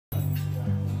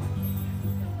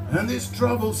And this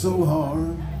trouble so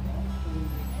hard,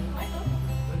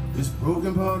 this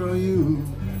broken part of you.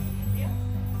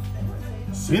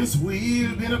 Since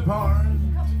we've been apart,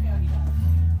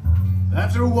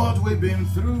 after what we've been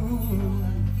through,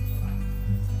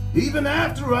 even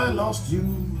after I lost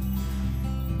you,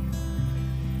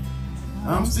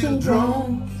 I'm still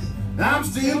drunk, I'm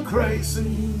still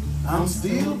crazy, I'm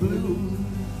still blue.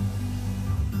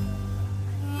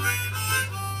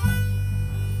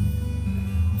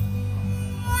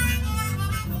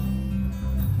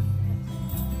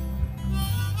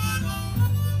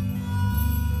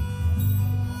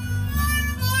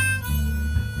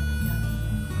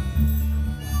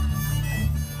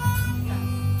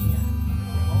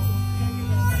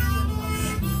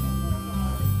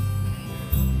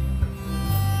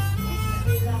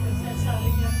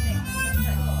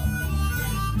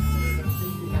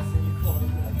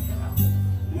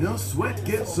 Your sweat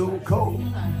gets so cold,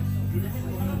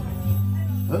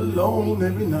 alone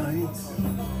every night.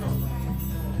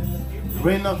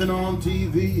 There ain't nothing on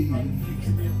TV,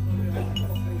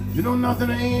 you know nothing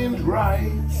ain't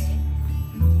right.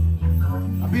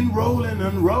 I've been rolling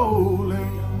and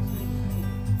rolling,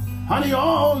 honey,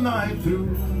 all night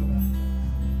through.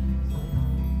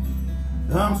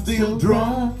 I'm still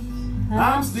drunk,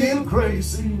 I'm still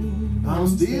crazy, I'm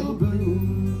still blue.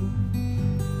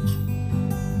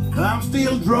 I'm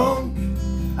still drunk,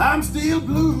 I'm still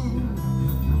blue,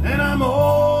 and I'm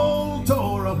all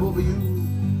tore up over you.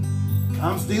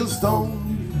 I'm still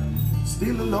stoned,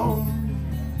 still alone,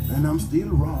 and I'm still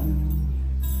wrong.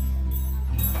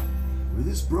 With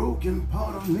this broken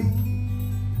part of me,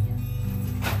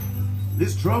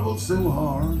 this trouble so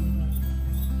hard,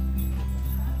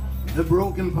 the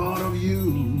broken part of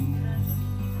you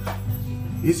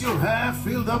is your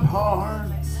half-filled up heart.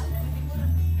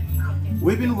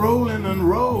 We've been rolling and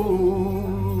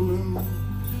rolling,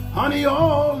 honey,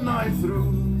 all night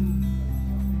through.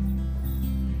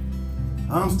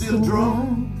 I'm still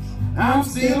drunk, I'm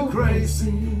still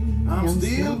crazy, I'm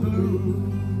still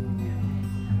blue.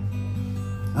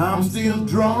 I'm still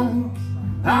drunk,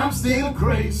 I'm still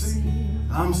crazy,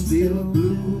 I'm still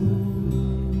blue.